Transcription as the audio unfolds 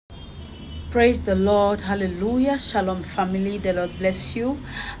Praise the Lord. Hallelujah. Shalom, family. The Lord bless you.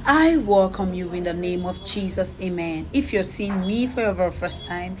 I welcome you in the name of Jesus. Amen. If you're seeing me for your very first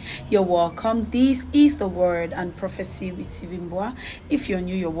time, you're welcome. This is the word and prophecy with Sivimbwa. If you're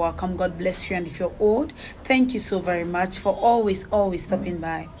new, you're welcome. God bless you. And if you're old, thank you so very much for always stopping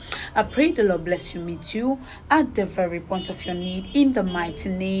by. I pray the Lord bless you, meet you at the very point of your need in the mighty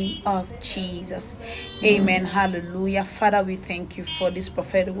name of Jesus. Amen. Hallelujah. Father, we thank you for this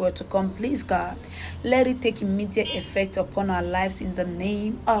prophetic word to come. Please, God, let it take immediate effect upon our lives in the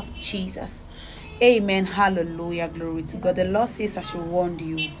name of Jesus. Amen. Hallelujah. Glory to God. The Lord says, I should warn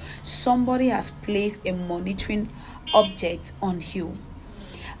you, somebody has placed a monitoring object on you.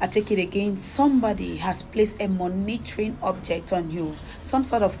 I take it again. Somebody has placed a monitoring object on you. Some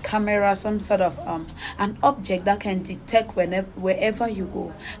sort of camera, some sort of an object that can detect wherever you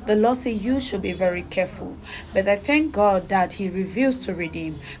go. The Lord says you should be very careful. But I thank God that He reveals to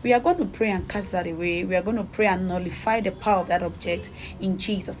redeem. We are going to pray and cast that away. We are going to pray and nullify the power of that object in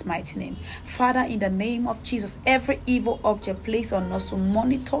Jesus' mighty name. Father, in the name of Jesus, every evil object placed on us to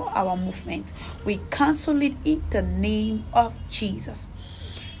monitor our movement, we cancel it in the name of Jesus.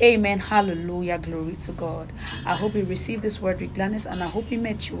 Amen. Hallelujah. Glory to God. I hope you receive this word with gladness, and I hope He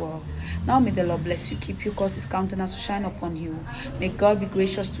met you all. Now may the Lord bless you, keep you, cause His countenance to shine upon you. May God be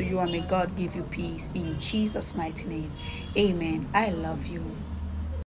gracious to you, and may God give you peace in Jesus' mighty name. Amen. I love you.